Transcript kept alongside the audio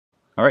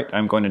Alright,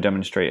 I'm going to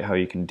demonstrate how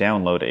you can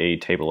download a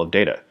table of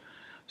data.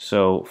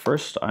 So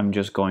first I'm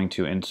just going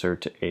to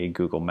insert a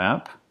Google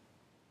map,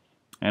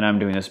 and I'm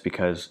doing this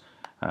because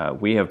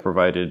we have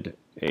provided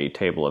a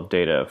table of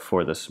data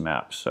for this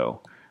map. So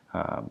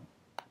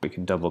we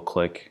can double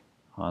click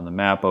on the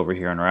map over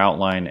here in our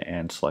outline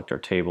and select our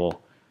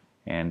table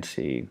and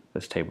see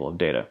this table of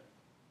data.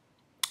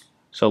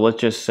 So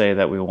let's just say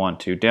that we want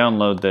to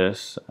download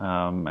this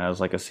as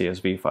like a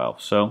CSV file.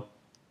 So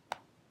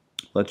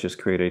let's just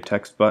create a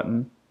text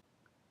button,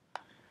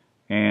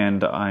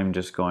 and I'm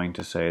just going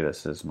to say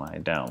this is my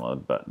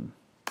download button.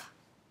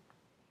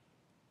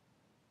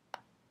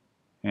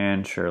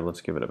 And sure,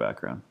 let's give it a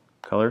background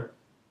color.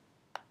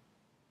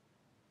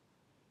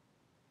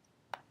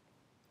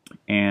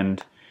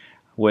 And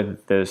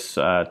with this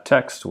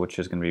text, which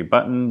is going to be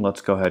button,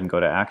 let's go ahead and go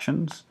to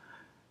Actions,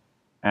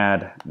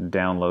 add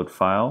download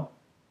file,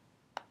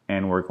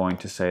 and we're going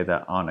to say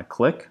that on a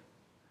click,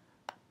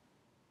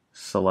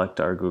 select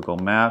our Google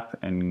map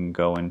and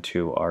go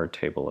into our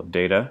table of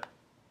data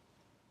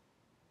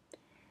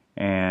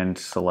and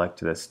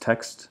select this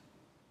text.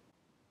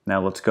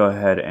 Now let's go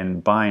ahead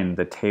and bind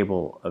the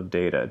table of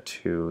data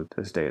to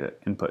this data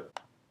input.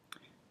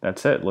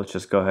 That's it. Let's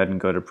just go ahead and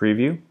go to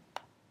preview,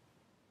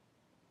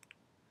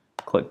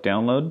 click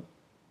download,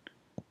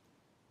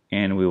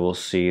 and we will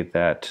see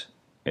that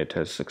it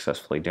has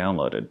successfully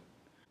downloaded.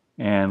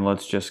 And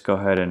let's just go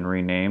ahead and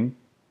rename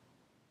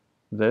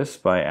this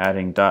by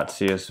adding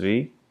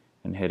 .csv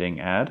and hitting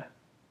add.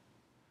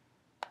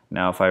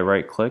 Now if I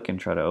right click and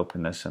try to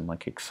open this in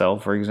like Excel,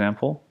 for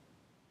example,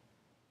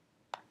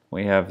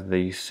 we have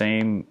the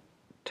same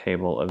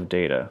table of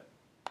data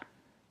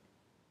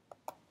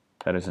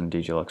that is in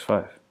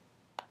DGLux5.